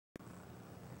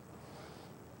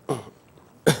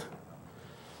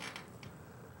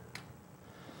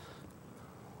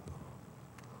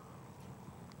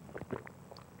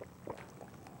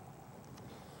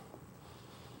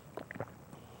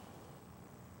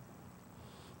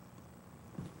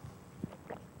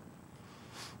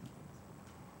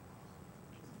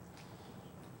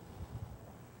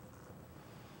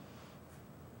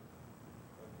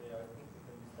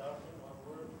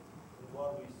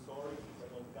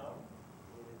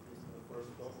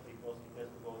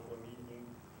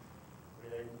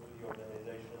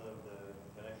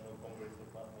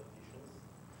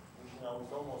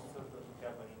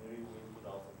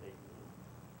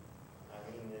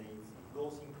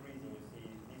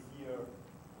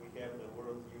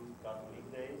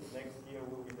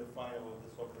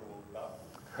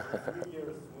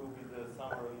years will be the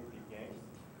Summer Olympic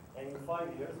Games, and in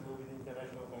 5 years will be the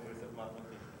International Congress of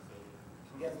Mathematicians. So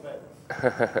it gets better.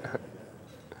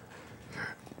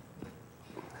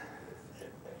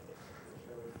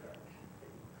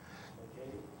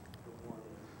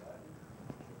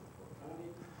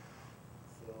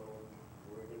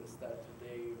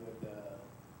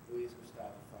 Luiz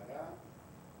Gustavo Farah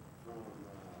from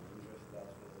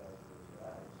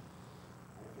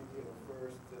I think he will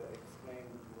first explain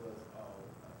to us how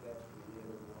that's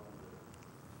related on the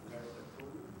American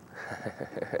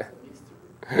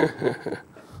tour.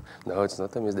 No, it's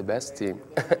not. It's the best team.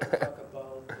 Then we'll talk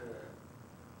about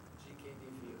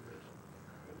GKDV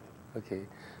equation. Okay,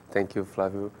 thank you,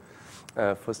 Flavio.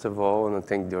 First of all, I want to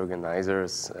thank the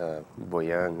organizers,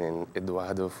 Boyan and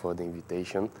Eduardo, for the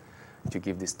invitation to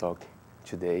give this talk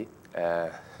today.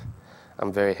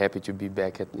 I'm very happy to be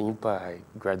back at IMPA. I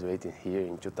graduated here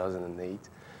in 2008,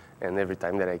 and every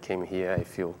time that I came here, I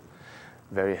feel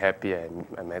very happy. I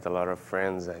met a lot of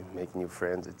friends. I make new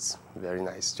friends. It's very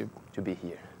nice to be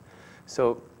here.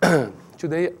 So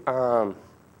today, I'm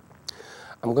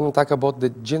going to talk about the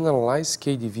generalized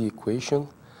KdV equation.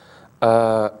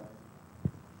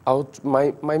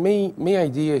 My main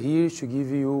idea here is to give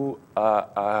you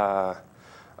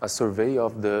a survey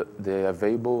of the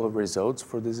available results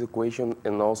for this equation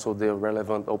and also the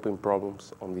relevant open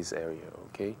problems on this area,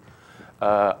 okay?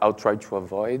 I'll try to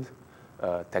avoid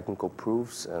technical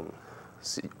proofs, and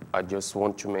I just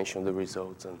want to mention the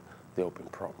results and the open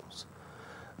problems.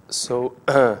 So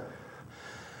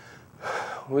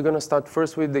we're going to start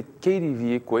first with the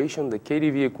KdV equation. The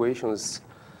KdV equation is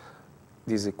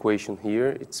this equation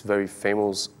here. It's very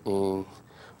famous in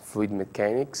fluid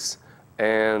mechanics.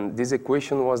 And this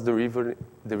equation was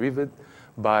derived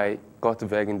by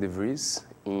Korteweg and de Vries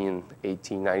in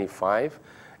 1895.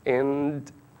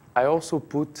 And I also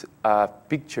put a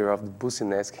picture of the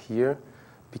Boussinesq here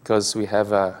because we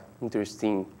have an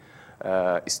interesting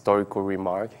historical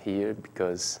remark here,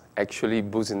 because actually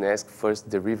Boussinesq first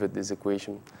derived this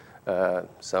equation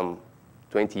some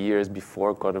 20 years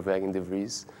before Korteweg and de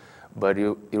Vries, but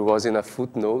it was in a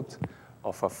footnote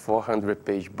of a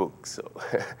 400-page book, so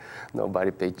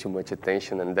nobody paid too much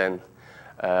attention. And then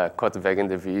Korteweg and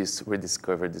de Vries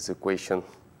rediscovered this equation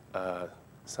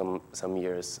some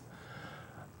years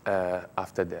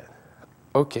after that.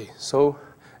 Okay, so,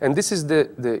 and this is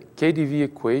the KdV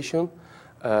equation.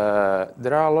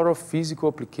 There are a lot of physical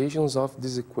applications of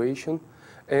this equation,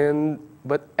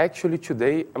 but actually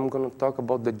today I'm going to talk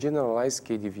about the generalized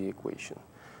KdV equation,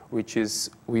 which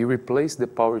is we replace the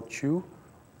power 2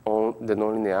 on the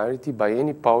nonlinearity by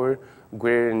any power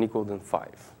greater than or equal than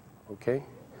 5, okay?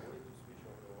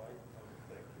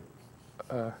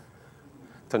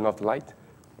 Turn off the light?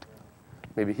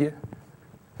 Maybe here?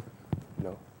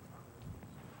 No.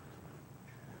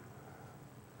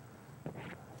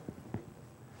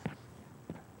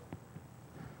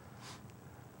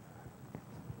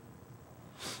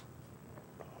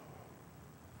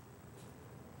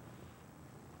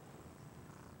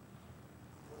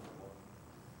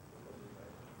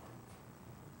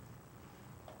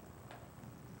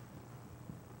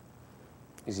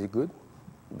 Is it good?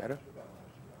 Better?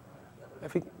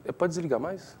 Pode desligar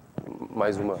mais?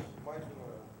 Mais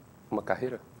uma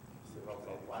carreira?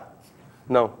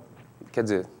 Não, quer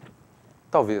dizer,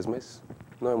 talvez, mas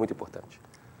não é muito importante.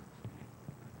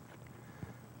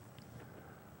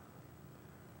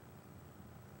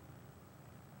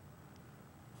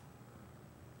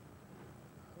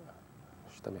 Acho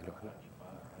que está melhor, né?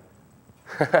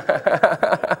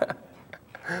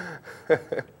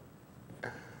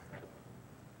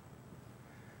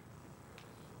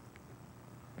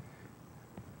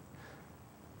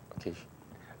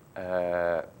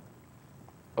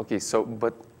 Okay, so,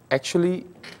 but actually,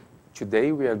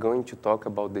 today we are going to talk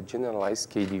about the generalized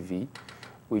KdV,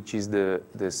 which is the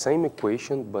same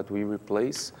equation, but we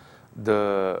replace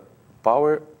the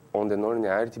power on the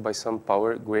nonlinearity by some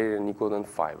power greater than or equal than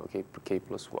 5, okay, k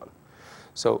plus 1.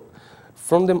 So,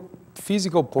 from the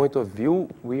physical point of view,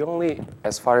 we only,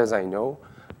 as far as I know,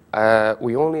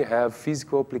 we only have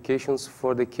physical applications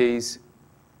for the case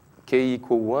k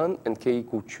equal 1 and k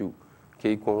equal 2.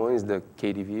 K equal 1 is the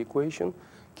KdV equation.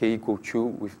 K equal 2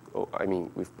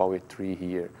 with power 3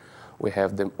 here. We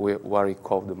have what we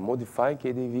call the modified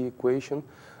KdV equation.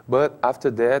 But after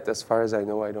that, as far as I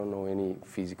don't know any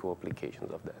physical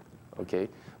applications of that, okay?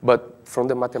 But from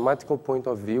the mathematical point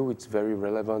of view, it's very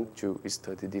relevant to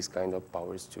study these kind of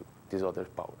powers too, these other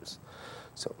powers.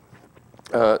 So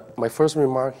my first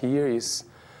remark here is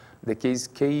the case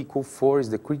k equal 4 is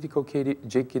the critical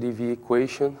JKdV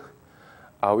equation.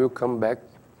 I will come back.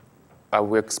 I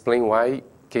will explain why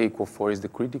k equal 4 is the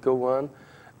critical one.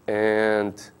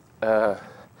 And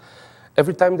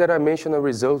every time that I mention a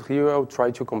result here, I'll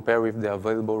try to compare with the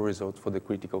available result for the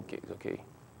critical case, okay?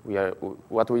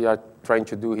 What we are trying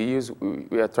to do here is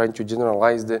we are trying to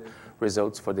generalize the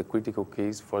results for the critical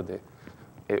case for the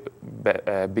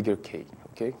bigger k,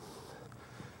 okay?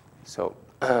 So,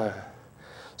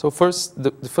 so first,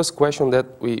 the first question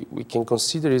that we can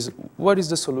consider is, what is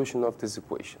the solution of this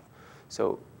equation?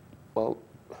 So, well,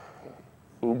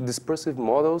 in dispersive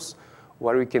models,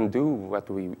 what we can do, what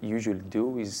we usually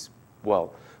do is,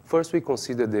 well, first we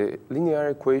consider the linear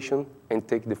equation and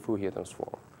take the Fourier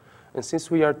transform. And since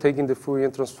we are taking the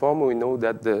Fourier transform, we know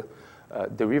that the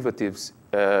derivatives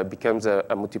becomes a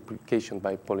multiplication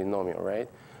by polynomial, right?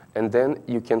 And then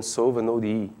you can solve an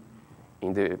ODE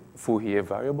in the Fourier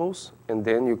variables, and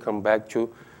then you come back to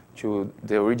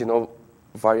the original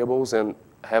variables and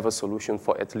have a solution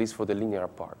for at least for the linear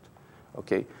part,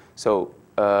 okay? So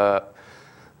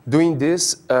doing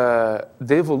this, the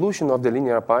evolution of the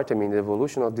linear part, I mean the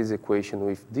evolution of this equation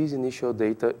with this initial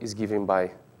data is given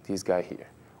by this guy here,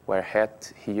 where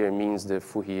hat here means the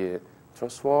Fourier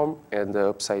transform, and the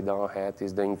upside down hat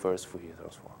is the inverse Fourier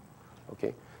transform,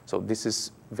 okay? So this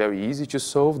is very easy to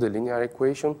solve, the linear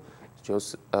equation,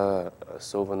 just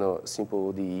solve on a simple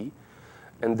ODE.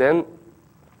 And then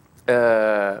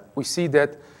we see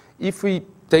that if we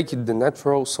take the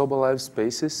natural Sobolev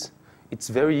spaces, it's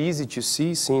very easy to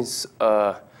see, since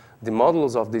the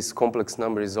modulus of this complex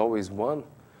number is always 1,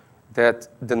 that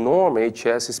the norm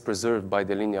HS is preserved by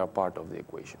the linear part of the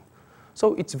equation.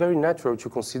 So it's very natural to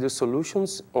consider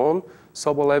solutions on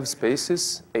Sobolev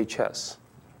spaces HS,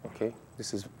 okay?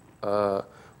 This is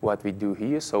what we do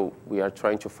here. So we are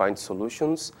trying to find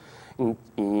solutions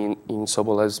in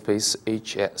Sobolev space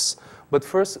HS. But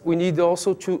first, we need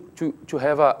also to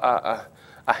have a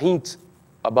hint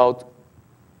about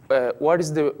what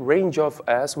is the range of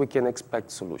S we can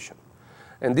expect solution.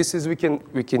 And this is we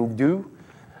can do,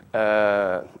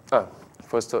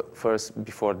 first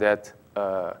before that,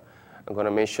 I'm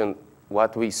gonna mention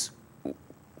what is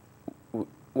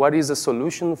a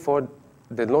solution for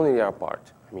the nonlinear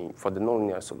part, I mean, for the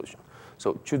nonlinear solution.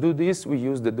 So to do this, we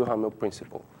use the Duhamel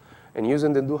principle. And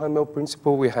using the Duhamel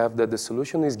principle, we have that the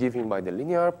solution is given by the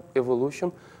linear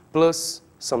evolution plus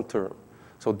some term.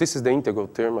 So this is the integral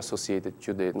term associated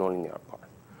to the nonlinear part,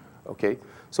 okay?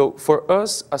 So for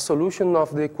us, a solution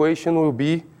of the equation will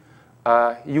be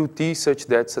UT such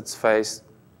that satisfies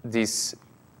this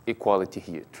equality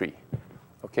here, 3,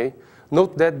 okay?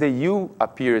 Note that the U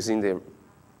appears in the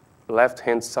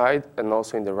left-hand side and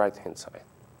also in the right-hand side,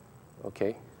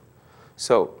 okay?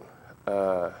 So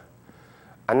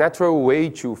a natural way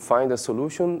to find a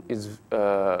solution is,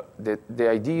 the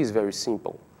idea is very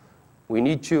simple.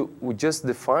 We just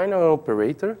define an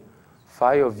operator,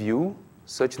 phi of u,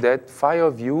 such that phi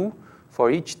of u for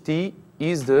each t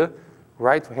is the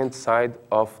right-hand side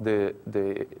of the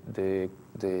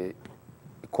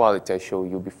equality I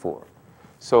showed you before.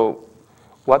 So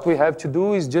what we have to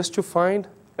do is just to find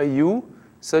a u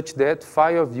such that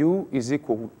phi of u is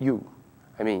equal u,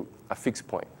 I mean, a fixed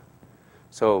point.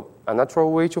 So a natural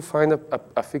way to find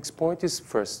a fixed point is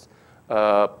first,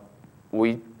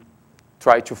 we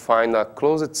try to find a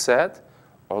closed set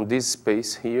on this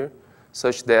space here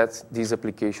such that this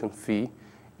application phi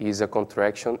is a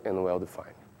contraction and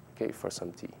well-defined, okay, for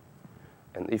some t.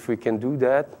 And if we can do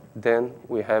that, then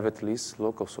we have at least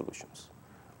local solutions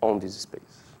on this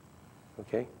space,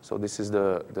 okay? So this is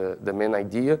the main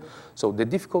idea. So the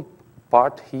difficult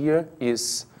part here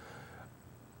is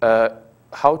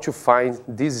how to find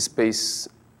this space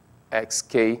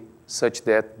xk such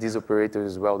that this operator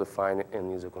is well-defined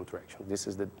and is a contraction. This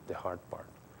is the hard part,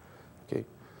 okay?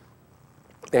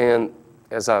 And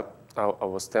as I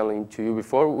was telling to you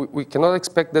before, we cannot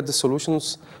expect that the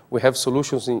solutions, we have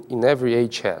solutions in every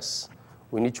HS.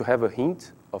 We need to have a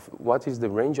hint of what is the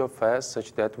range of S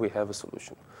such that we have a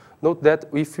solution. Note that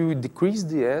if you decrease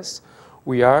the S,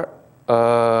 we are,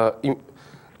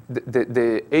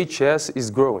 the HS is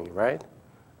growing, right?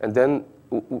 And then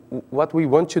what we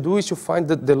want to do is to find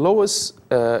the lowest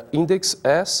index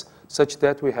S such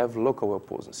that we have local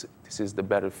opposites. This is the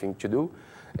better thing to do.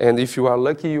 And if you are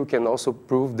lucky, you can also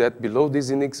prove that below this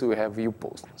index we have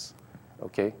equiposeness,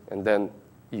 okay? And then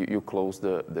you close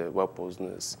the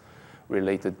well-posedness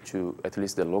related to at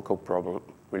least the local problem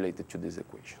related to this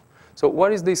equation. So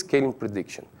what is the scaling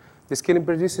prediction? The scaling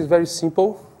prediction is very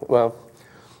simple. Well,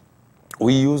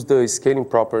 we use the scaling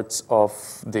properties of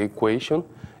the equation,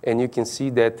 and you can see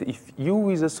that if U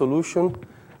is a solution,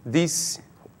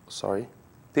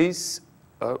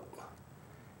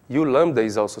 U lambda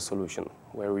is also a solution,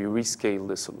 where we rescale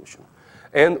the solution.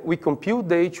 And we compute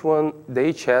the H1,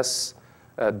 the HS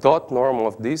dot norm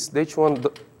of this. The H1,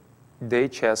 the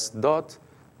HS dot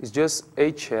is just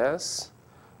HS,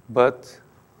 but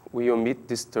we omit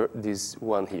this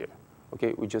one here.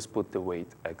 Okay, we just put the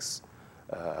weight x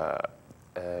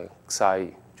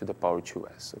xi to the power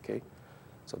 2s. Okay,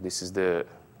 so this is the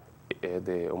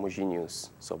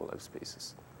homogeneous Sobolev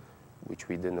spaces, which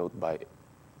we denote by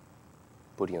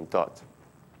putting a dot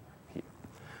here.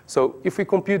 So if we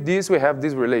compute this, we have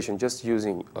this relation just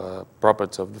using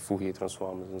properties of the Fourier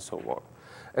transforms and so on.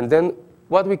 And then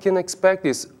what we can expect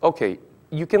is, okay,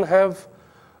 you can have,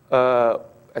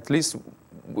 at least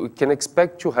we can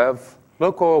expect to have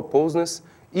local opposedness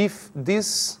if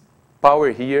this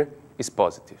power here is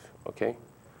positive, okay?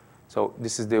 So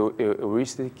this is the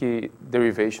heuristic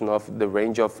derivation of the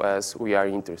range of S we are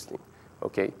interested in,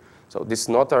 okay? So this is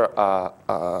not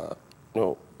a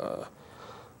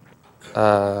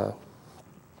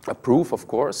proof, of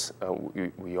course.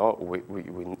 We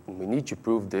need to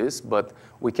prove this, but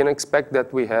we can expect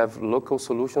that we have local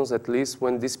solutions at least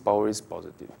when this power is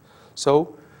positive.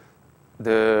 So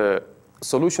the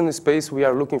solution space we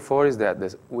are looking for is that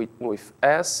with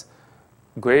S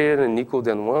greater than or equal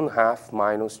than 1/2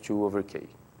 minus 2 over k.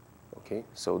 Okay,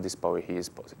 so this power here is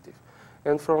positive.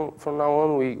 And from now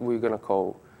on, we're going to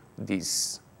call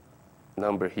this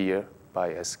number here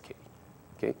by Sk.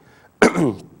 Okay,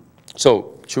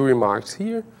 so 2 remarks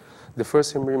here. The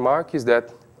first remark is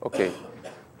that, okay,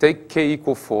 take k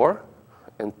equal 4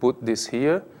 and put this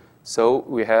here. So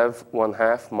we have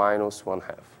 1/2 minus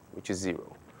 1/2, which is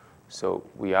 0. So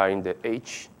we are in the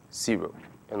H0.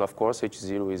 And of course,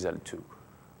 H0 is L2,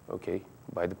 okay,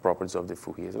 by the properties of the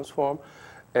Fourier transform.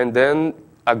 And then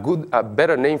a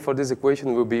better name for this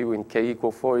equation will be when k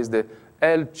equal 4 is the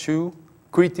L2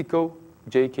 critical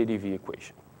JKDV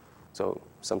equation. So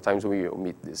sometimes we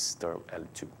omit this term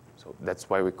L2. So that's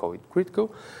why we call it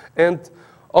critical. And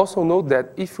also note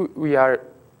that if we are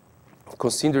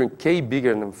considering k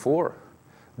bigger than 4,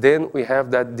 then we have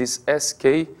that this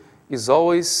Sk is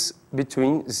always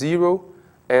between 0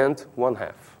 and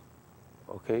 1/2,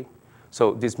 okay?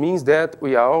 So this means that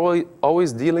we are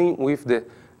always dealing with the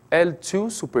L2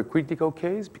 supercritical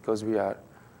case because we are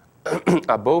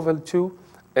above L2,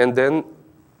 and then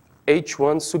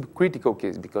H1 subcritical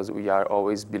case because we are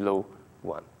always below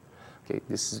 1. Okay,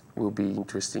 this will be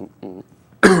interesting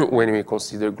when we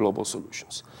consider global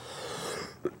solutions.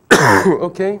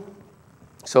 Okay,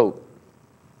 so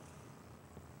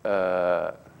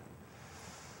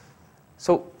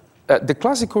the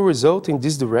classical result in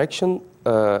this direction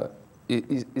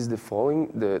is the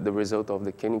following, the result of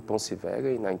the Koenig-Ponce-Vega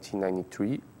in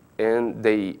 1993. And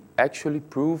they actually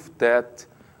proved that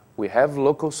we have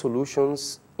local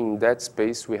solutions in that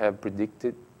space we have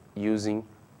predicted using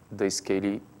the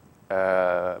Scaly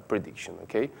prediction,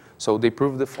 okay? So they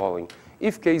proved the following.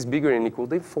 If k is bigger than or equal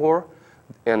than 4,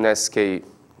 and Sk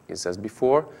is as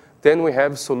before, then we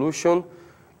have solution.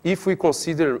 If we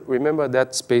consider, remember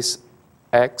that space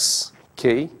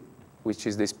Xk, which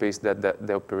is the space that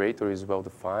the operator is well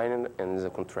defined and is a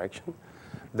contraction,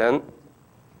 then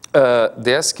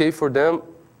the Sk for them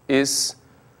is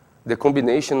the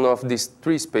combination of these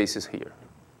 3 spaces here,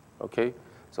 okay?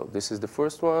 So this is the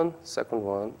first one, second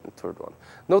one, and third one.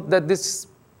 Note that this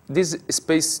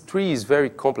space 3 is very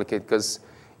complicated because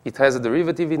it has a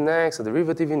derivative in x, a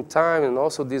derivative in time, and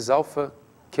also this alpha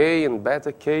k and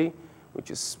beta k, which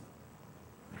is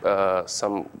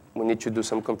we need to do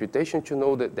some computation to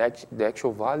know the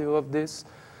actual value of these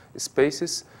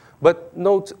spaces. But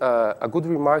note, a good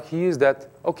remark here is that,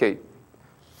 okay,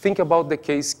 think about the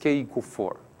case k equal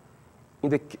 4,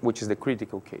 which is the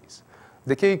critical case.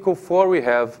 The k equal 4, we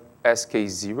have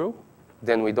Sk0.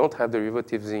 Then we don't have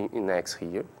derivatives in x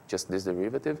here, just this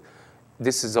derivative.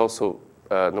 This is also,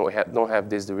 don't have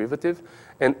this derivative.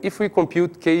 And if we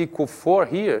compute k equal 4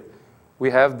 here, we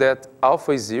have that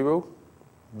alpha is 0,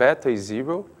 beta is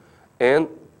 0, and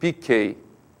pk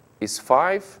is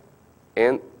 5,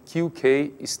 and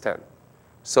qk is 10.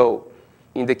 So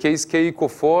in the case k equal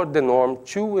 4, the norm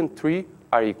 2 and 3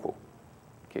 are equal.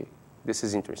 Okay, this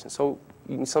is interesting. So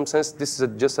in some sense, this is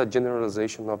just a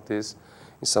generalization of this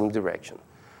in some direction.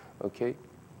 Okay,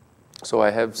 so I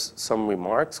have some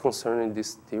remarks concerning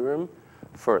this theorem.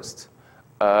 First,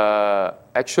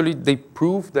 actually, they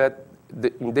prove that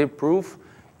in their proof,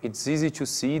 it's easy to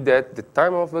see that the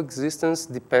time of existence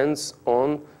depends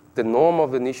on the norm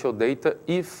of initial data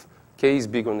if k is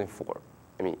bigger than 4.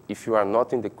 I mean, if you are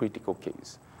not in the critical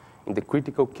case. In the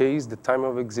critical case, the time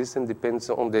of existence depends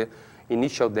on the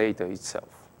initial data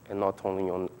itself and not only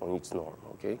on its norm,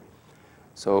 okay?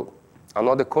 So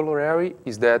another corollary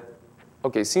is that,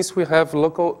 okay, since we have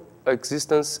local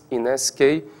existence in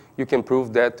SK, you can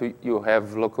prove that you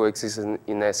have local existence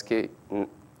in SK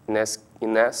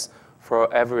in S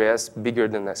for every S bigger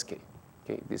than SK.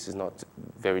 Okay, this is not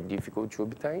very difficult to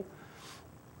obtain.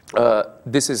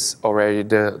 This is already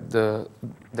the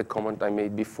comment I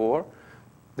made before,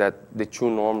 that the two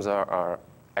norms are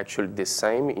actually the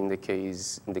same in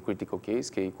the critical case,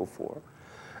 k equal 4.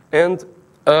 And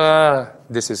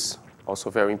this is also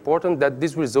very important, that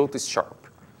this result is sharp.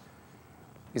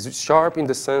 It's sharp in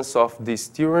the sense of this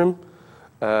theorem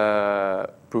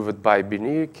proved by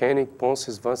Bernier, Koenig,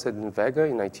 Ponce, Vance, and Vega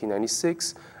in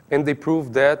 1996. And they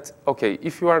proved that, okay,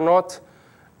 if you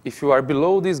are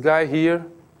below this guy here,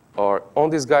 or on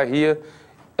this guy here,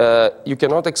 you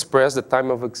cannot express the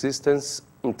time of existence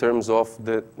in terms of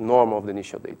the norm of the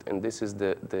initial date. And this is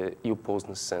the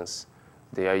ill-posedness sense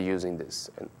they are using this.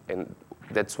 And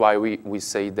that's why we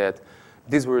say that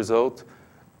this result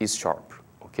is sharp,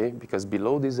 okay? Because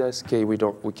below this SK, we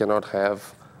cannot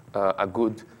have a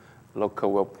good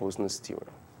local well-posedness theorem,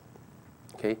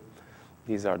 okay?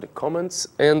 These are the comments.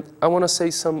 And I want to say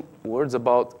some words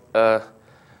about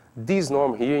this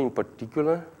norm here in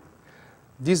particular.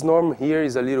 This norm here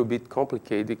is a little bit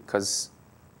complicated because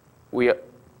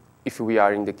if we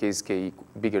are in the case k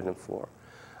bigger than 4.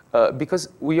 Because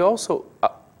we also,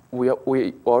 we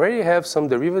already have some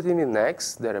derivative in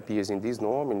x that appears in this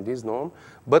norm,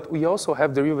 but we also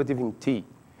have derivative in t,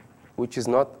 which is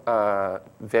not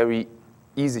very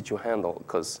easy to handle,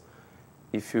 because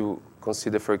if you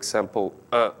consider, for example,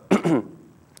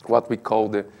 what we call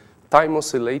the time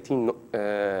oscillating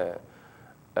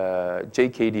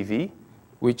JKDV,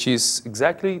 which is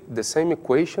exactly the same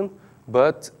equation,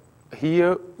 but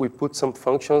here we put some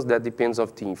functions that depends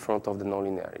of t in front of the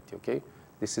nonlinearity, okay?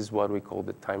 This is what we call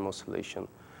the time oscillation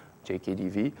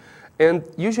JKDV. And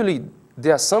usually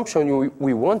the assumption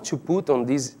we want to put on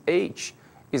this H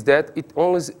is that it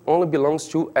only belongs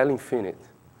to L infinite.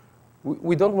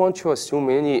 We don't want to assume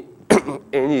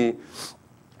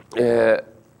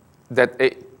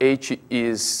that H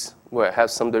is, well,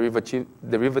 has some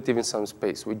derivative in some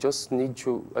space. We just need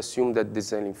to assume that this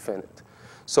is L infinite.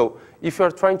 So if you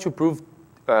are trying to prove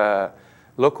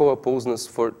local opposedness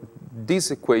for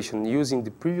this equation using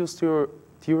the previous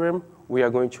theorem, we are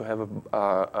going to have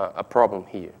a problem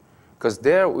here. Because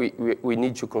there we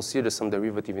need to consider some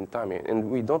derivative in time, and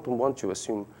we don't want to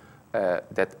assume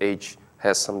that H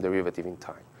has some derivative in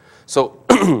time. So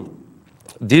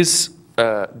this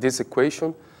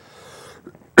equation,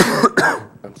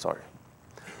 I'm sorry.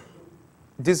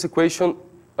 This equation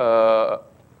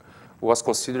was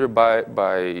considered by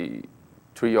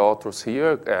three authors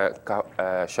here,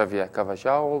 Xavier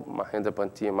Cavajal, Mahendra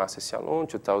Panti, and Marcia Cialon,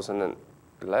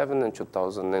 2011 and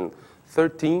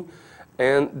 2013.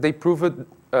 And they proved,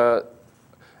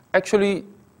 actually,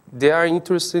 they are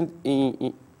interested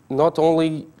in not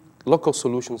only local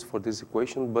solutions for this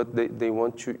equation, but they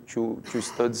want to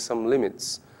study some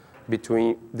limits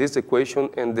between this equation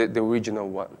and the original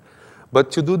one.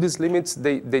 But to do these limits,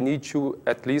 they need to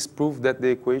at least prove that the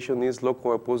equation is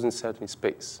local opposed in certain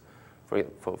space,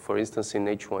 for instance, in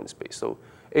H1 space. So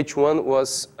H1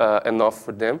 was enough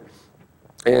for them,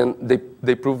 and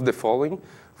they proved the following.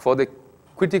 For the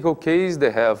critical case,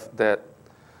 they have that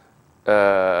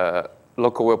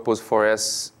local opposed for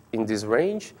S in this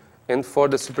range, and for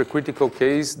the supercritical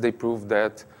case, they proved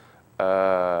that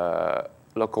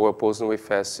local opposing with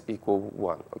S equal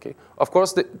 1, okay? Of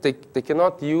course, they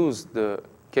cannot use the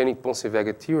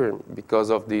Koenig-Ponce-Vega theorem because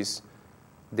of this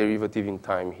derivative in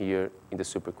time here in the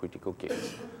supercritical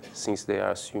case, since they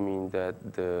are assuming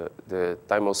that the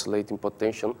time oscillating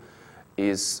potential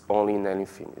is only in L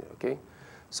infinity, okay?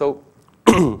 So,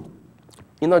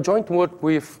 in a joint work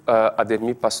with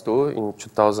Ademir Pastor in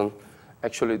 2000,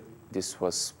 actually this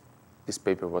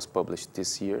paper was published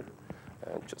this year,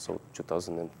 so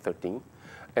 2013.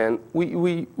 And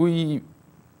we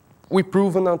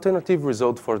prove an alternative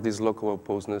result for this local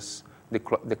opposedness, the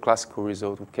classical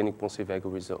result, Koenig-Ponce-Vega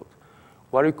result.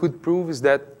 What we could prove is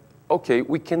that, okay,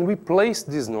 we can replace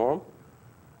this norm,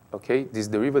 okay, this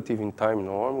derivative in time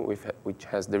norm, which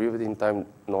has derivative in time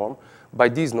norm, by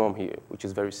this norm here, which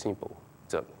is very simple.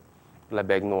 It's a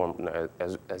Lebesgue norm,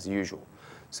 as usual.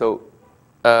 So,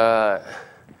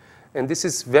 and this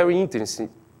is very interesting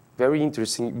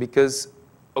because,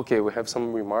 okay, we have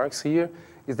some remarks here,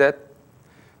 is that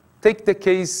take the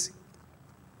case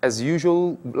as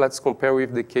usual, let's compare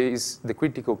with the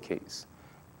critical case,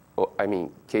 or I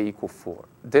mean, k equal 4.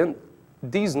 Then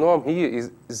this norm here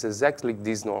is exactly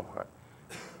this norm.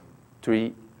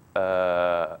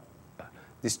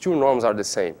 These two norms are the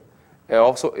same.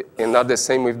 And not the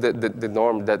same with the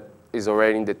norm that is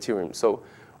already in the theorem. So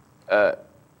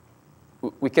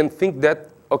we can think that,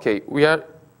 okay, we are,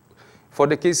 for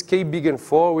the case k bigger than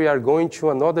 4, we are going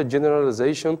to another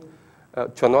generalization,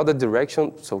 to another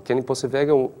direction. So Kenny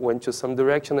Possevega went to some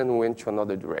direction and went to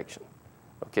another direction.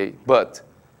 Okay, but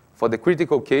for the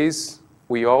critical case,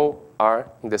 we all are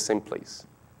in the same place.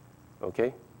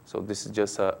 Okay, so this is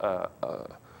just a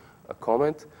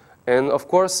comment. And of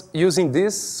course, using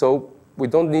this, so we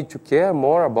don't need to care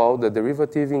more about the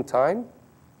derivative in time.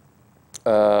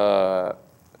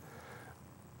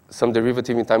 Some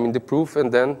derivative in time in the proof,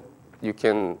 and then you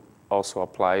can also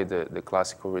apply the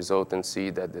classical result and see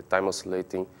that the time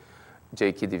oscillating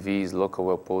JKDV is local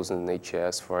well posed in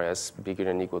HS for S bigger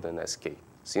than or equal than SK.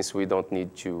 Since we don't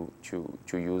need to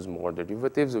use more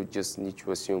derivatives, we just need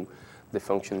to assume the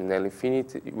function in L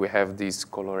infinity. We have this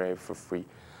corollary for free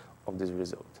of this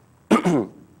result.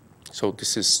 So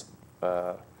this is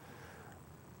a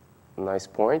nice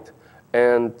point.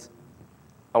 And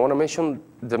I want to mention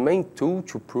the main tool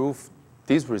to prove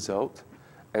this result.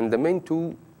 And the main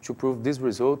tool to prove this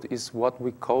result is what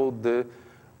we call the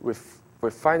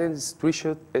refined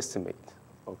Stricher estimate.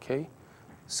 Okay?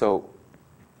 So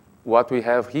what we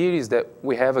have here is that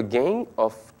we have a gain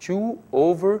of 2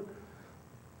 over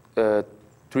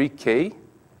 3k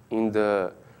in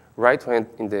the right hand,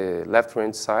 in the left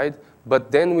hand side,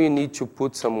 but then we need to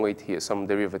put some weight here, some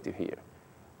derivative here,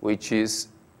 which is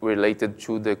related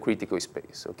to the critical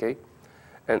space, okay?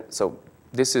 And so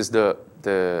this is the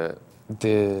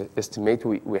estimate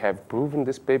we have proved in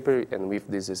this paper, and with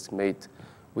this estimate,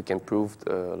 we can prove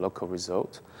the local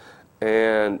result.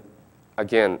 And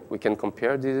again, we can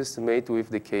compare this estimate with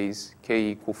the case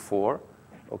k equal 4,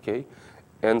 okay?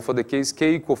 And for the case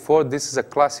k equal 4, this is a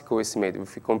classical estimate.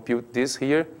 If we compute this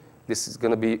here, this is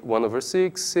going to be 1 over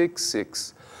 6, 6,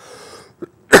 6.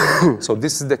 So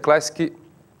this is the classic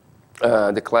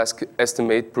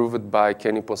estimate proved by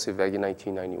Kenny Possevega in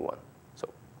 1991. So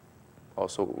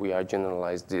also we are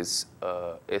generalized this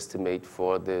estimate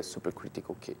for the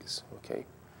supercritical case, okay?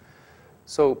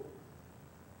 So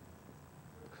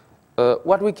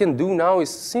what we can do now is,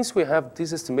 since we have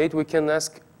this estimate, we can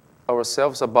ask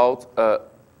ourselves about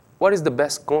what is the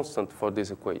best constant for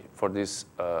this equation, for this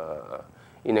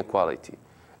inequality,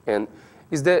 and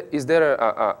is there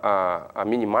a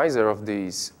minimizer of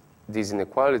this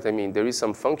inequality? I mean, there is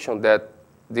some function that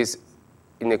this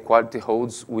inequality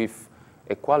holds with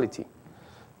equality.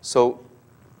 So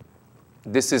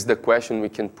this is the question we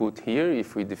can put here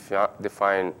if we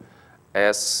define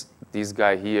S, this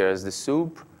guy here, as the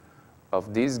sup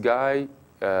of this guy,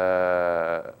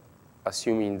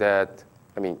 assuming that,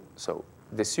 I mean, so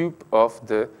the sup of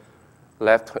the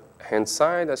left-hand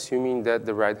side, assuming that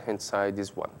the right-hand side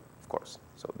is 1, of course.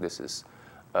 So this is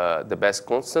the best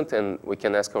constant, and we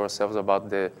can ask ourselves about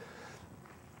the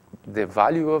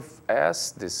value of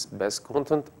S, this best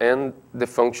constant, and the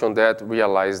function that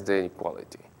realizes the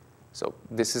inequality. So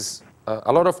this is,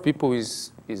 a lot of people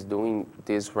is doing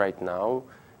this right now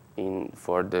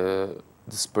for the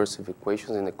dispersive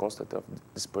equations and the constant of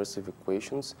dispersive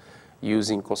equations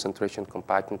using concentration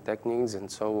compacting techniques and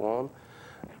so on.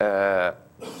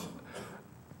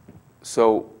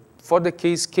 So for the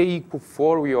case k equal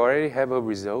 4, we already have a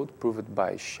result proved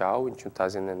by Shao in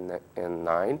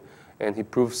 2009, and he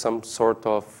proved some sort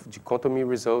of dichotomy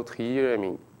result here. I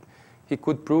mean, he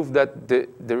could prove that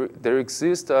there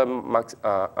exists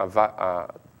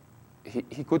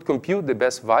he could compute the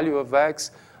best value of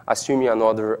x, assuming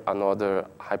another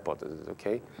hypothesis,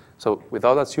 okay? So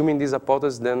without assuming this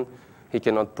hypothesis, then he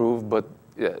cannot prove, but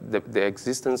the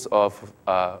existence of,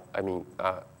 the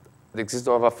existence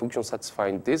of a function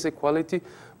satisfying this equality,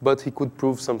 but he could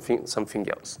prove something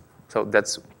else. So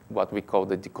that's what we call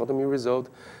the dichotomy result.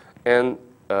 And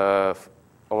I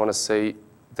want to say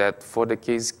that for the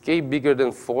case k bigger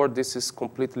than 4, this is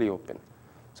completely open.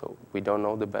 So we don't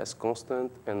know the best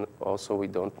constant, and also we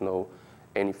don't know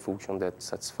any function that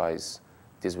satisfies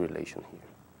this relation here,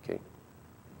 okay?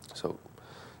 So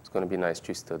it's going to be nice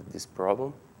to study this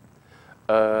problem.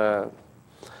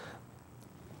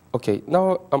 Okay,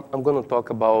 now I'm going to talk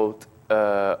about,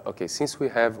 okay, since we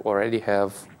already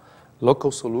have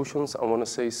local solutions, I want to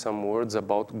say some words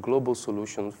about global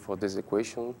solutions for this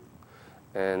equation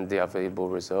and the available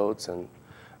results, and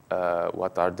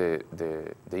what are the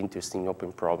interesting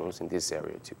open problems in this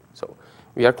area too. So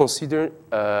we are considering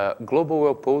global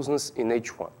well posedness in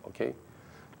H1, okay,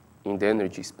 in the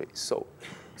energy space.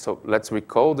 So let's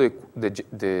recall the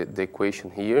equation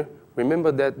here.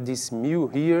 Remember that this mu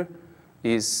here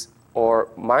is or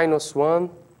 -1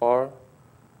 or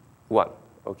 1,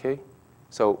 okay?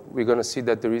 So we're going to see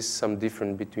that there is some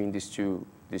difference between these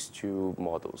two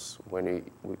models when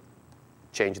we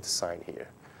change the sign here.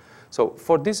 So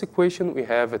for this equation, we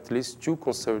have at least two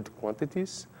conserved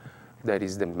quantities. That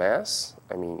is the mass,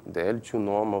 I mean, the L2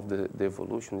 norm of the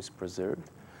evolution is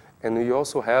preserved. And we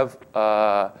also have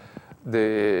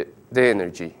the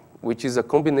energy, which is a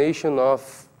combination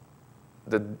of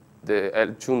the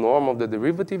L2 norm of the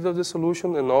derivative of the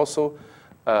solution and also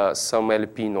some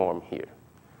LP norm here,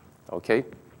 okay?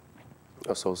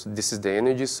 So this is the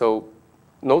energy. So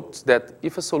note that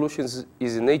if a solution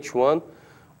is in H1,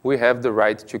 we have the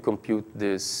right to compute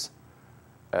this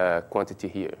quantity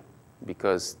here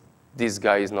because this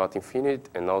guy is not infinite,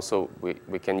 and also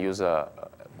we can use,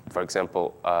 for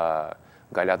example,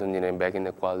 Gallardo-Nirenberg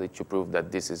inequality to prove that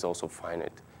this is also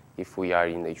finite if we are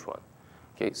in H1.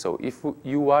 Okay, so if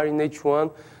you are in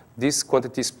H1, this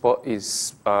quantity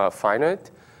is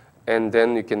finite, and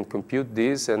then you can compute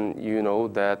this, and you know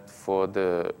that for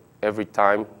every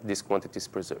time this quantity is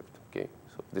preserved. Okay,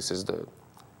 so this is the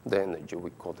energy, we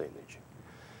call the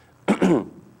energy.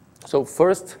 So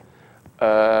first,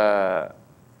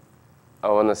 I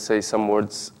want to say some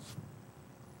words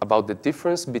about the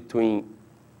difference between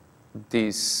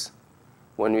this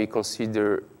when we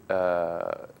consider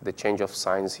the change of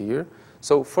signs here.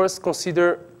 So first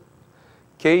consider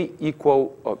k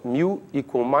equal, mu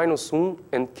equal -1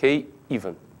 and k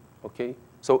even, okay?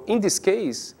 So in this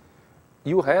case,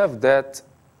 you have that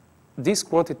this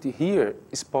quantity here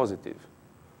is positive.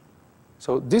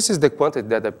 So this is the quantity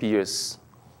that appears,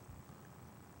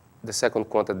 the second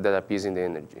quantity that appears in the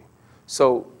energy.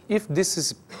 So if this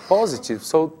is positive,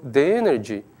 so the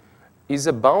energy is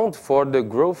a bound for the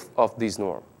growth of this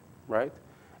norm, right?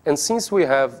 And since we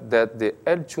have that the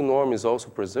L2 norm is also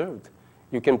preserved,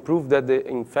 you can prove that,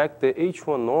 in fact, the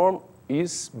H1 norm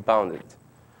is bounded.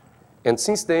 And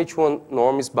since the H1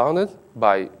 norm is bounded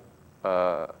by,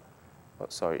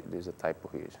 sorry, there's a typo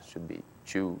here. It should be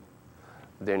 2,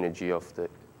 the energy of the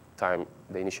time,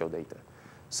 the initial data.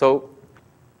 So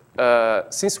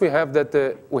since we have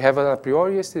that, we have an a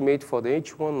priori estimate for the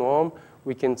H1 norm,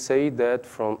 we can say that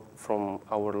from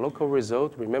our local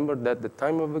result, remember that the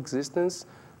time of existence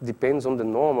depends on the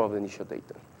norm of the initial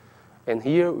data. And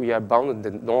here we are bounded the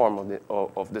norm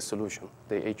of the solution,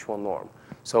 the H1 norm.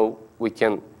 So we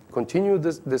can continue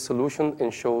the solution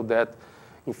and show that,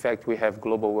 in fact, we have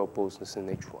global well-posedness in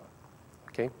H1,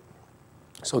 okay?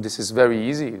 So this is very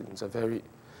easy. It's a very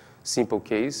simple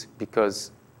case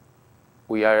because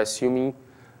we are assuming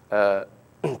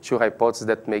two hypotheses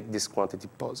that make this quantity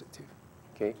positive,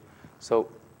 okay? So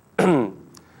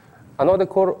another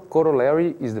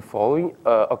corollary is the following.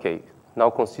 Okay,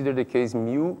 now consider the case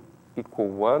mu equal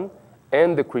 1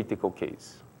 and the critical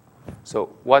case. So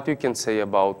what you can say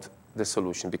about the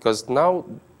solution, because now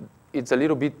it's a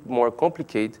little bit more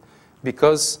complicated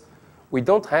because we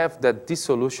don't have that this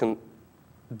solution,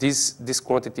 this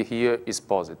quantity here is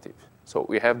positive. So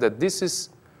we have that this is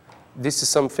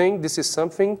something,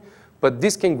 but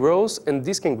this can grow and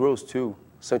this can grow too,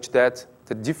 such that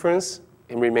the difference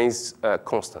remains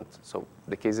constant. So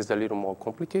the case is a little more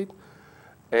complicated,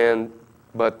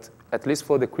 but at least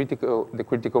for the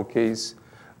critical case,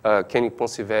 Kenny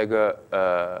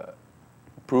Ponce-Vega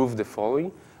proved the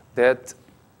following: that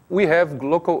we have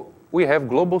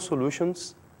global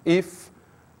solutions if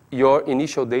your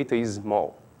initial data is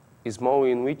small. Is small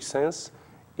in which sense?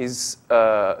 Is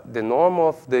the norm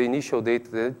of the initial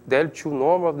data, the L2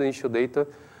 norm of the initial data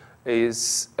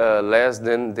is less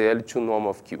than the L2 norm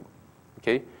of Q,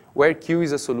 okay? Where Q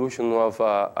is a solution of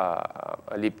a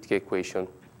elliptic equation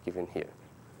given here,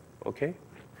 okay?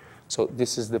 So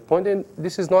this is the point, and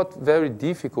this is not very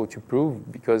difficult to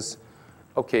prove because,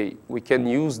 okay, we can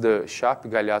use the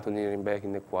Sharp-Gallardo-Nirenberg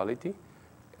inequality,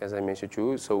 as I mentioned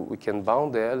to you, so we can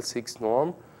bound the L6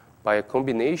 norm by a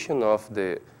combination of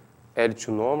the L2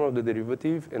 norm of the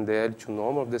derivative and the L2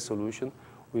 norm of the solution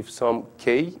with some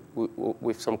k,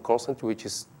 with some constant, which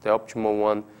is the optimal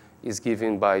one, is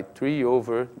given by 3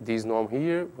 over this norm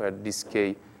here, where this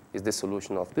k is the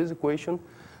solution of this equation.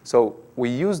 So we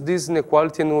use this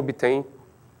inequality and we obtain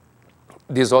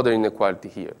this other inequality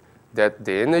here, that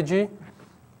the energy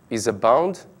is a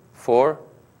bound for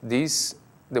this,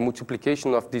 the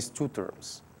multiplication of these two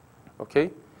terms,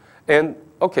 okay? And,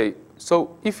 okay,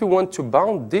 so if you want to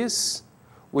bound this,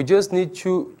 we just need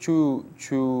to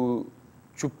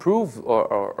prove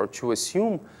or to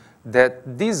assume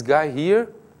that this guy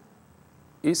here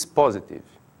is positive.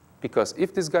 Because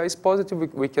if this guy is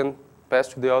positive, we can pass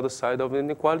to the other side of the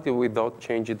inequality without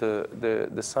changing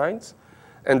the signs.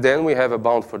 And then we have a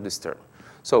bound for this term.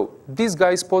 So this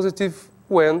guy is positive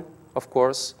when, of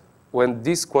course, when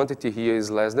this quantity here is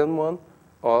less than 1,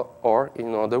 or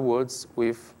in other words,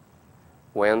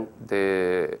 when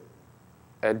the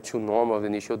L2 norm of the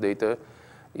initial data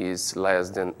is less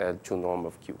than L2 norm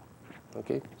of Q.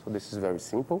 Okay, so this is very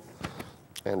simple,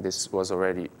 and this was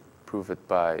already proved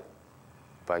by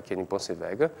Kenny Ponce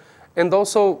Vega. And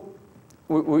also,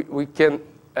 we can,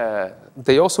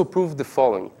 they also prove the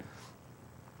following.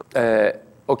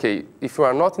 Okay, if you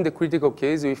are not in the critical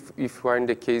case, if you are in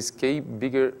the case K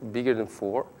bigger than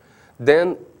 4,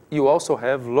 then you also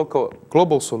have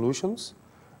global solutions,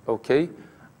 okay,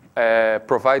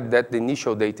 provided that the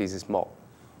initial data is small.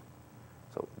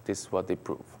 So this is what they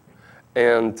prove.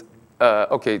 And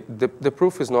okay, the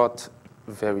proof is not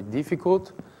very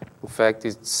difficult. In fact,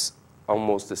 it's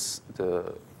almost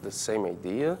the same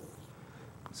idea.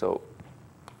 So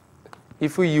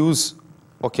if we use,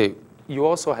 okay, you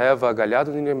also have a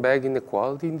Gallardo-Nirenberg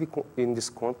inequality in this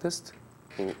context.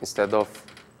 Instead of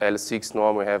L6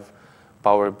 norm, we have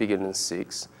power bigger than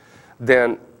 6.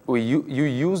 Then you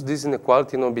use this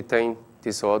inequality and obtain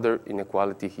this other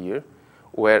inequality here,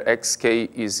 where xk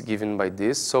is given by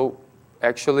this. So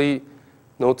actually,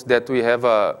 note that we have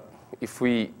if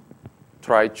we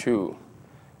try to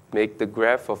make the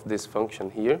graph of this function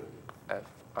here, f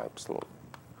epsilon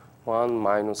 1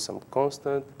 minus some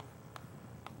constant,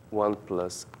 1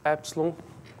 plus epsilon.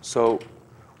 So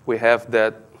we have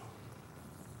that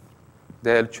the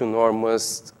L2 norm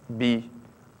must be,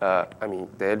 the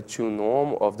L2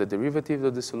 norm of the derivative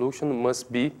of the solution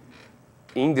must be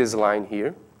in this line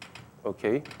here,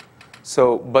 okay?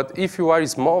 So, but if you are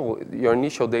small, your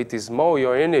initial data is small,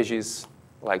 your energy is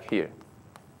like here.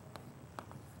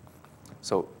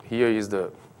 So here is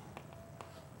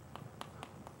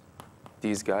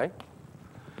this guy.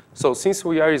 So since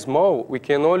we are small, we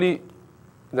can only,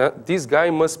 this guy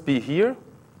must be here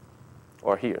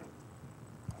or here,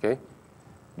 okay?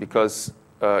 Because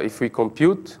if we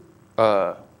compute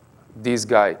this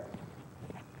guy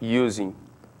using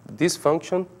this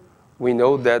function, we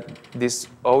know that this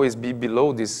always be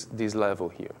below this level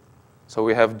here. So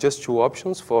we have just two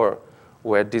options for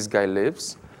where this guy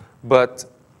lives. But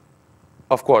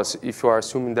of course, if you are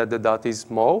assuming that the data is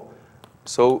small,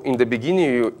 so in the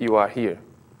beginning you are here,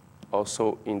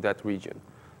 also in that region.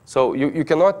 So you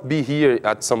cannot be here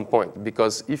at some point,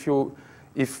 because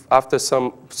if after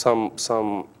some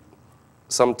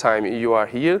time you are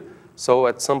here, so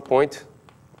at some point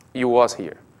you were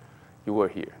here.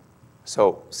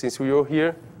 So since we are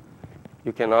here,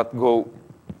 you cannot go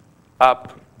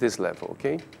up this level,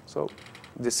 okay? So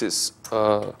this is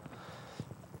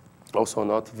also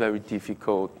not very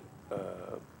difficult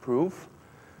proof.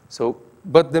 So,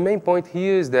 but the main point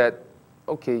here is that,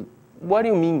 okay, what do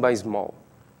you mean by small?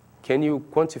 Can you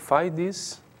quantify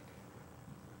this?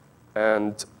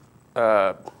 And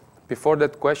before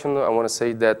that question, I want to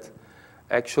say that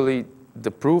actually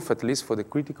the proof, at least for the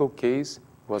critical case,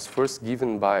 was first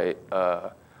given by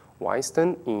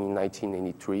Weinstein in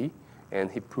 1983,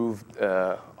 and he proved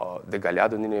the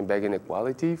Gallardo-Nirenberg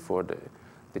inequality for the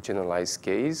generalized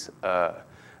case.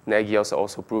 Nagy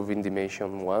also proved in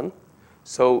dimension 1.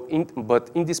 So, but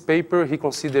in this paper, he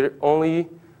considered only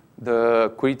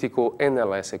the critical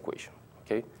NLS equation.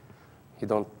 Okay,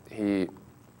 he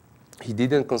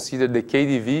didn't consider the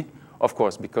KdV, of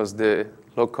course, because the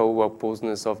local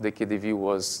opposedness of the KdV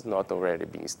was not already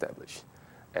being established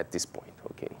at this point.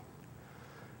 Okay.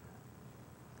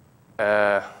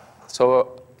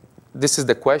 So this is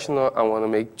the question I want to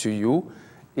make to you: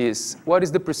 is what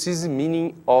is the precise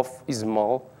meaning of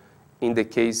small in the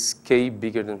case k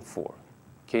bigger than 4?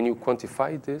 Can you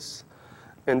quantify this?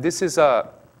 And this is a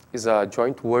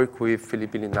joint work with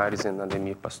Felipe Linares and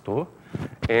Ademir Pastor,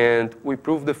 and we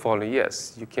proved the following: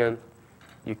 yes, you can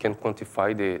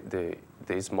quantify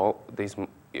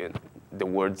the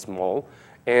word small,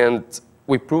 and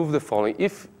we proved the following: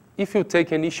 if you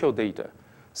take initial data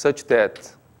such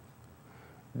that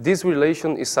this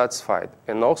relation is satisfied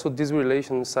and also this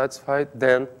relation is satisfied,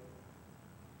 then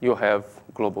you have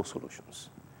global solutions.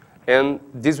 And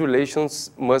these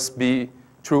relations must be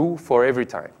true for every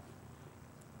time.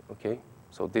 Okay,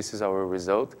 so this is our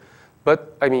result.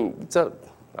 But I mean, it's a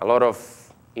lot of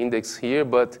index here,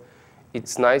 but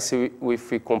it's nice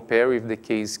if we compare with the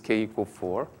case k equal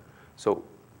 4. So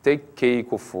take k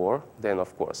equal 4, then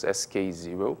of course sk is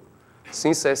 0.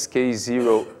 Since sk is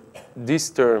 0, this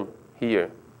term here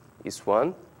is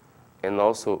 1, and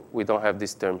also we don't have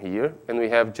this term here, and we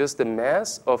have just the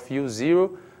mass of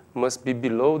U0 must be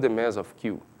below the mass of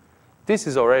Q. This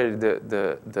is already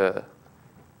the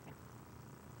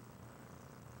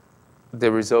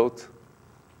result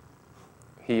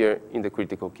here in the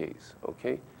critical case,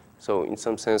 okay? So in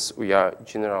some sense, we are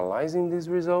generalizing this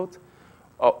result.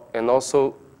 Oh, and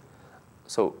also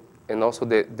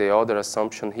the other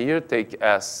assumption here, take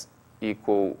S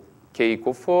equal k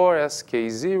equal 4, s k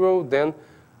is 0, then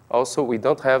also we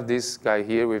don't have this guy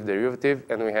here with derivative,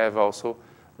 and we have also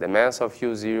the mass of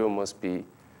Q0 must be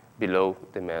below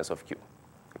the mass of Q.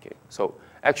 Okay, so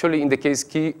actually in the case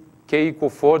k equal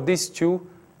 4, these two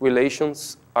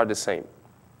relations are the same.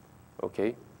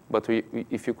 Okay, but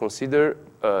if you consider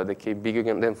the k bigger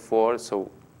than 4, so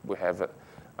we have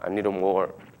a little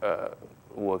more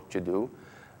work to do.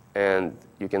 And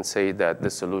you can say that the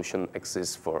solution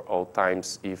exists for all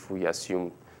times if we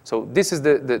assume. So this is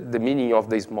the meaning of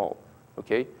the small,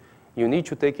 okay? You need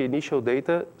to take initial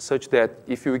data such that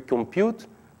if you compute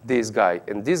this guy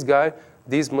and this guy,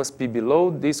 this must be below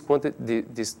this quantity,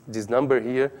 this number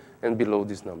here, and below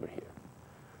this number here.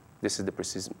 This is the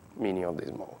precise meaning of the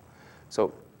small.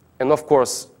 So, and of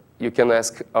course, you can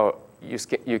ask,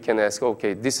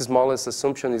 okay, this smallest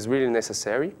assumption is really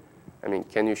necessary? I mean,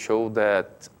 can you show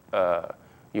that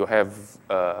you have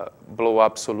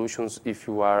blow-up solutions if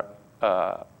you are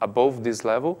above this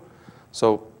level?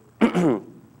 So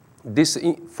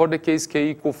for the case k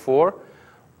equal 4,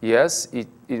 yes,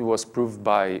 it was proved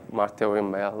by Martel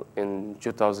and Mel in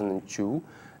 2002,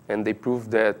 and they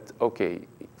proved that, okay,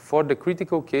 for the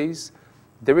critical case,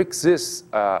 there exists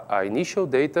initial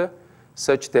data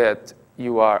such that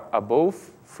you are above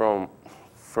from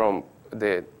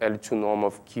the L2 norm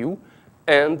of Q,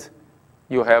 and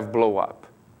you have blow up.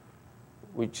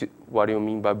 Which, what do you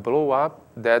mean by blow up?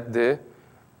 That the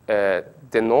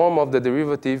norm of the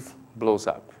derivative blows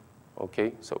up.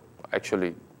 Okay, so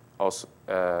actually, also,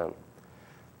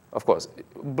 of course,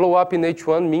 blow up in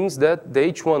H1 means that the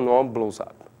H1 norm blows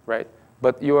up, right?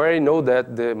 But you already know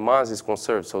that the mass is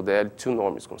conserved, so the L2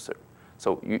 norm is conserved.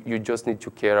 So you just need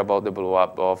to care about the blow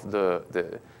up of the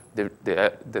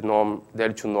norm, the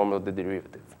L2 norm of the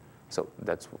derivative. So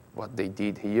that's what they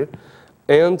did here.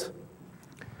 And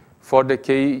for the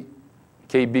k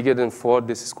bigger than 4,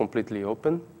 this is completely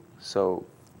open. So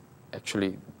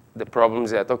actually, the problem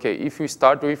is that, okay, if we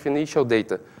start with initial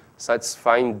data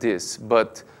satisfying this,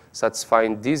 but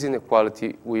satisfying this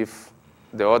inequality with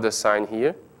the other sign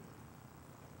here,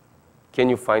 can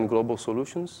you find global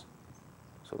solutions?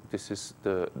 So this is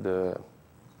the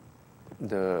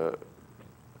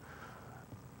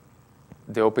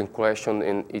open question,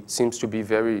 and it seems to be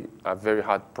a very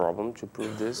hard problem to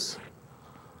prove this.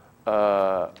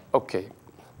 Okay,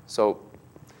 so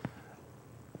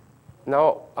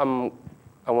now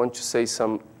I want to say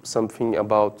something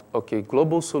about, okay,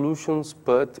 global solutions,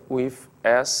 but with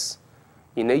S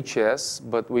in HS,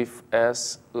 but with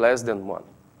S less than 1,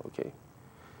 okay?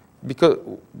 Because,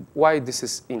 why this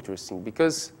is interesting?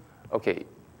 Because, okay,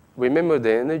 remember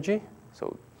the energy.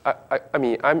 So, I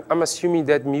mean, I'm assuming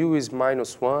that mu is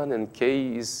 -1 and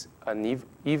k is an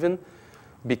even,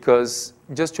 because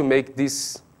just to make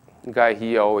this guy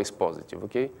here always positive,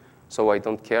 okay? So I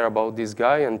don't care about this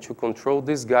guy, and to control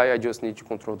this guy, I just need to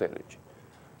control the energy,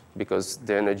 because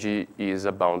the energy is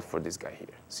a bound for this guy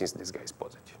here, since this guy is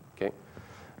positive, okay?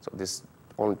 So this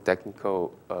only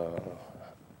technical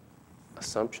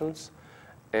assumptions.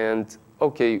 And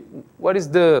okay, what is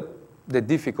the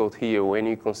difficult here when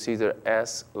you consider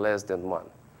S less than 1?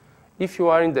 If you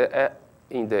are in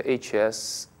the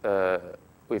HS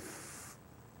with,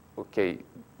 okay,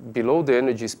 below the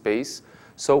energy space,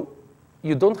 so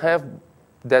you don't have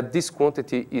that this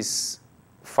quantity is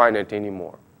finite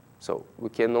anymore. So we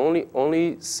can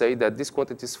only say that this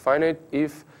quantity is finite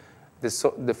if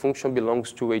the function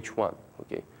belongs to H1,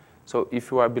 okay? So if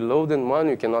you are below than 1,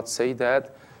 you cannot say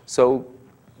that. So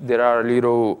there are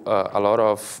a lot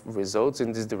of results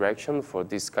in this direction for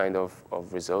this kind of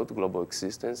result, global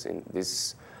existence in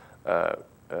these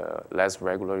less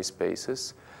regular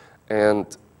spaces.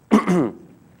 And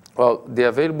well, the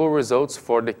available results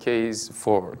for the case,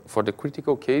 for the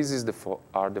critical cases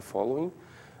are the following.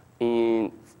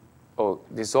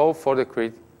 This is all for the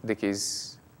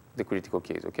critical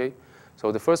case, okay?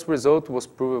 So the first result was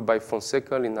proved by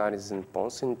Fonseca, Linares, and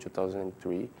Ponce in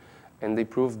 2003. And they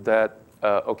proved that,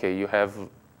 okay, you have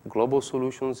global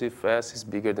solutions if S is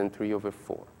bigger than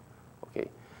 3/4, okay?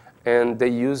 And they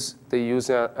use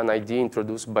an idea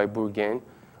introduced by Bourgain,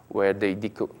 where they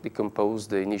decompose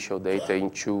the initial data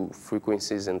into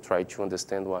frequencies and try to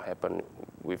understand what happened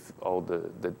with all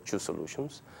the two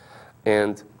solutions.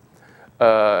 And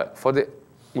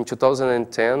in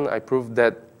 2010, I proved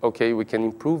that, okay, we can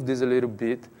improve this a little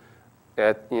bit,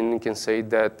 and you can say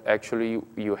that actually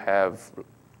you have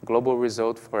global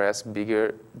result for S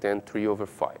bigger than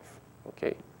 3/5,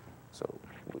 okay? So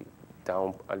we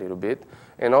down a little bit.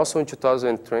 And also in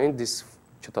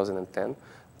 2010,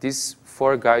 these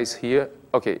 4 guys here,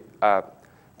 okay,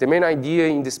 the main idea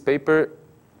in this paper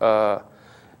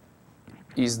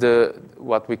is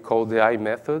what we call the I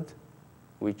method,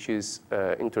 which is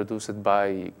introduced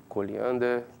by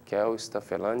Colliander, Kell,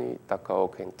 Staffelani,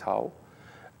 Takaoka, and Tao.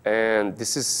 And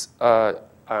this is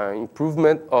an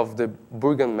improvement of the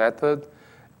Burgan method,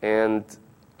 and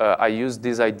I use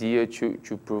this idea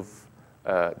to prove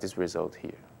this result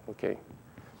here, okay?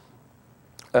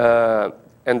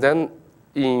 And then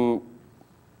in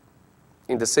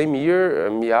the same year,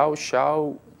 Miao,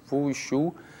 Xiao, Fu,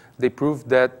 Shu, they proved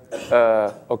that,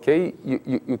 okay,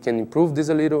 you can improve this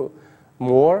a little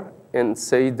more and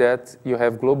say that you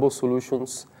have global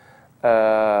solutions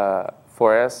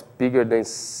for S bigger than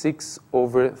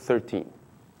 6/13.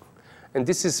 And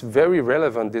this is very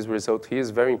relevant, this result here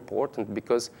is very important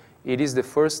because it is the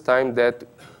first time that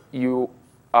you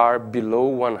are below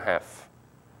 1/2,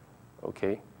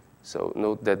 okay? So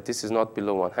note that this is not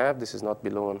below 1/2, this is not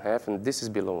below 1/2, and this is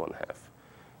below 1/2.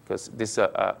 Because this is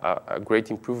a great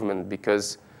improvement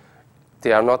because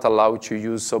they are not allowed to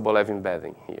use Sobolev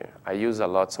embedding here. I use a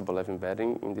lot Sobolev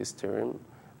embedding in this term,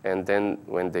 and then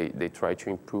when they try to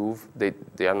improve,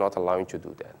 they are not allowing to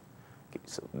do that. Okay,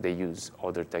 so they use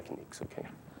other techniques, okay?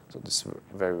 So this is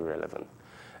very relevant.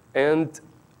 And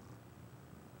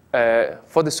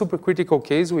for the supercritical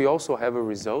case, we also have a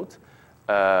result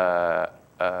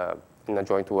in a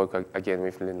joint work again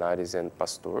with Linares and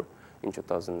Pastor in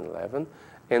 2011.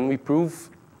 And we prove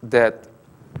that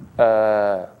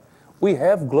we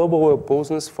have global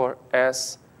opposeness for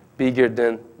S bigger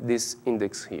than this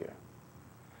index here.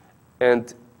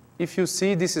 And if you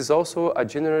see, this is also a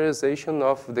generalization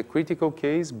of the critical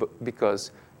case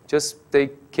because just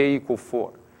take k equal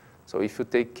 4. So if you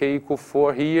take k equal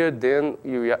 4 here, then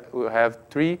you will have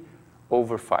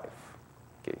 3/5.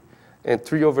 Okay? And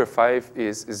 3/5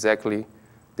 is exactly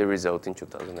the result in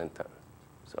 2010.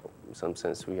 So in some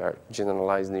sense, we are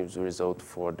generalizing the result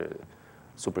for the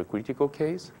supercritical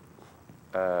case.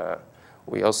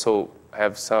 We also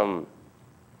have some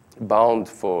bound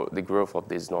for the growth of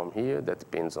this norm here that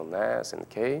depends on S and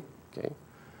K, okay?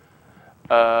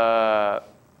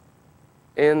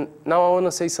 And now I want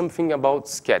to say something about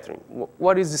scattering.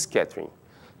 What is the scattering?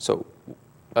 So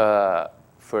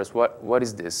first, what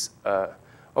is this?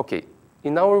 Okay,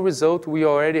 in our result, we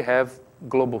already have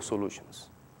global solutions,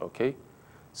 okay?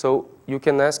 So you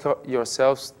can ask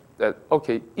yourselves that,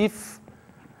 okay, if,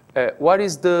 what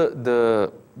is the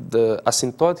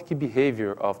asymptotic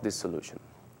behavior of this solution?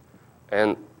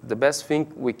 And the best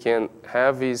thing we can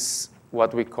have is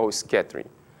what we call scattering.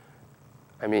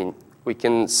 I mean, we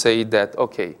can say that,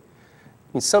 okay,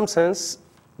 in some sense,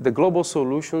 the global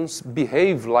solutions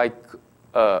behave like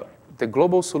the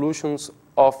global solutions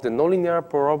of the nonlinear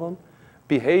problem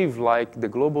behave like the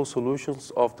global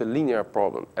solutions of the linear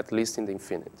problem, at least in the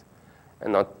infinite,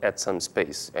 and not at some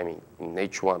space, I mean, in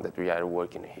H1 that we are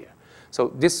working here. So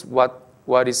this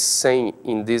what is saying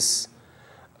in this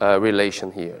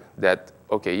relation here, that,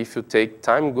 okay, if you take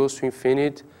time goes to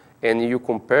infinite and you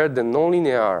compare the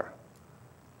nonlinear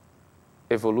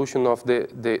evolution of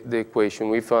the equation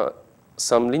with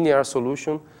some linear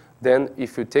solution, then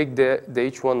if you take the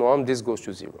H1 norm, this goes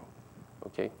to 0,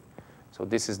 okay? So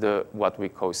this is what we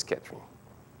call scattering.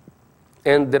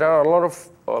 And there are a lot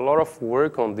of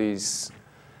work on this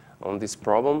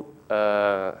problem.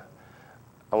 I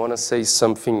want to say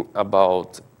something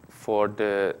about, for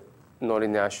the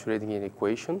nonlinear Schrödinger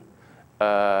equation,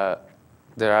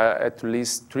 there are at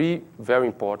least 3 very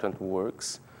important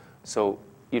works. So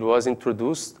it was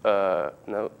introduced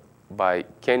by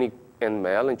Koenig and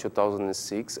Mell in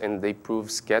 2006, and they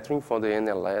proved scattering for the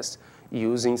NLS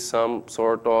using some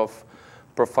sort of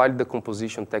profile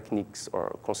decomposition techniques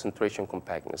or concentration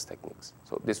compactness techniques.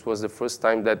 So this was the first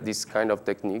time that this kind of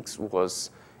techniques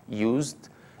was used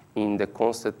in the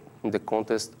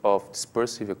context of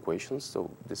dispersive equations. So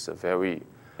this is a very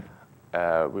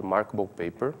remarkable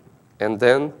paper. And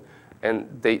then,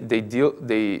 they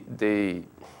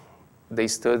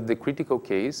studied the critical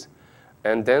case,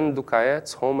 and then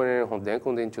Ducaetz, Homer, and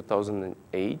Rondenko in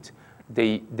 2008,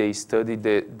 they studied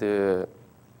the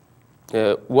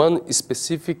one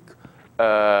specific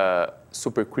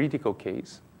supercritical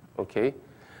case, okay?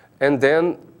 And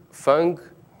then Fang,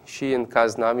 Shi, and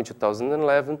Kaznam in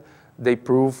 2011, they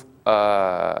prove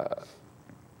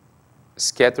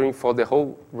scattering for the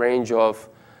whole range of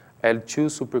L2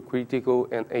 supercritical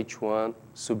and H1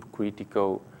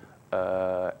 subcritical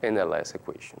NLS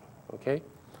equation, okay?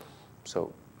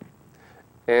 So,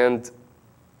 and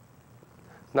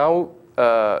now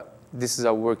this is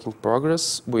a work in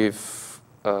progress with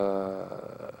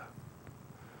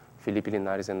Felipe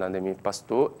Linares and Ademir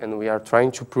Pastor, and we are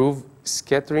trying to prove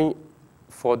scattering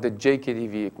for the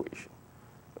JKDV equation,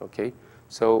 okay?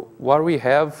 So what we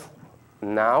have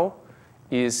now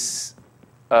is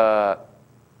the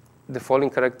following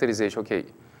characterization. Okay,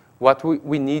 what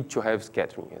we need to have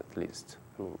scattering at least.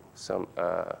 I mean, some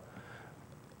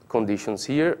conditions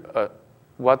here.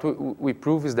 What we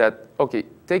prove is that, okay,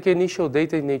 take initial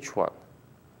data in H1.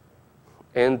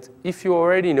 And if you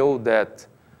already know that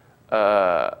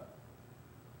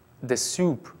the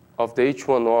soup of the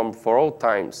H1 norm for all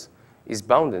times is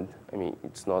bounded, I mean,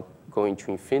 it's not going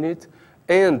to infinite,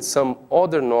 and some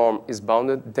other norm is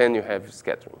bounded, then you have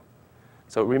scattering.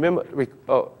 So remember,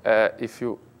 if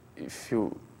you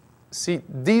see,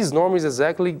 this norm is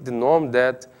exactly the norm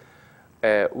that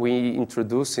we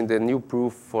introduced in the new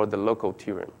proof for the local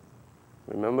theorem.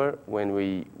 Remember when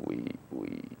we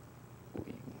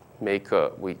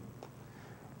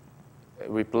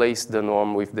replace the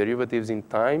norm with derivatives in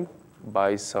time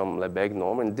by some Lebesgue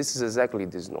norm, and this is exactly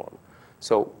this norm.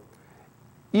 So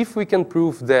if we can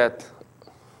prove that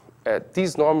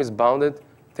this norm is bounded,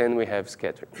 then we have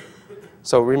scattering.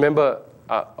 So remember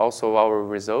also our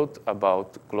result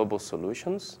about global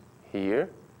solutions here,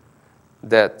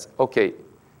 that, okay,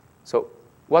 so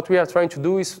what we are trying to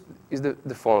do is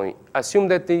the following. Assume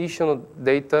that the initial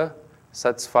data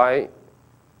satisfy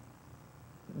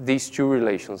these two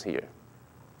relations here,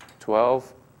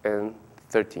 12 and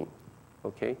 13,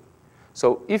 okay?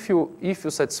 So if you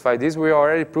satisfy this, we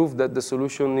already proved that the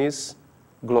solution is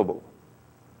global.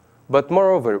 But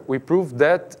moreover, we proved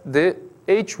that the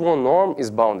H1 norm is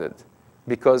bounded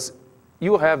because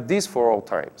you have this for all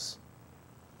times.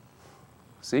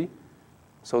 See?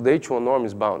 So the H1 norm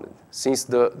is bounded since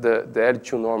the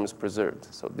L2 norm is preserved.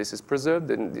 So this is preserved,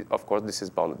 and of course this is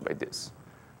bounded by this.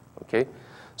 Okay?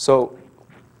 So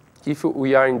if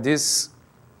we are in this,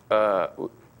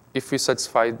 if we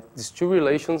satisfy these two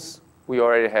relations, we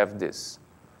already have this,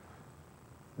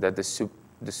 that the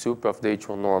soup of the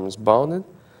H1 norm is bounded,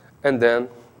 and then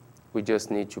we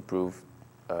just need to prove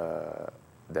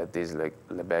that this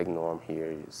Lebesgue norm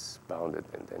here is bounded,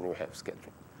 and then we have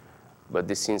scattering. But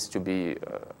this seems to be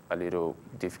a little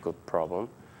difficult problem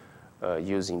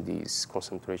using these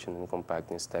concentration and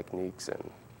compactness techniques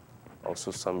and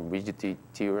also some rigidity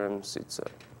theorems.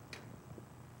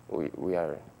 We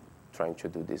are trying to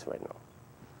do this right now.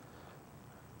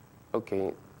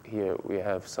 Okay, here we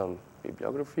have some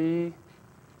bibliography,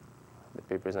 the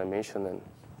papers I mentioned, and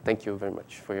thank you very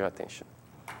much for your attention.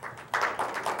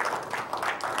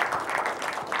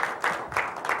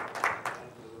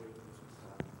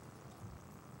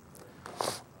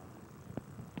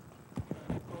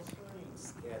 Concerning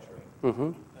scattering,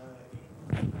 Mm-hmm.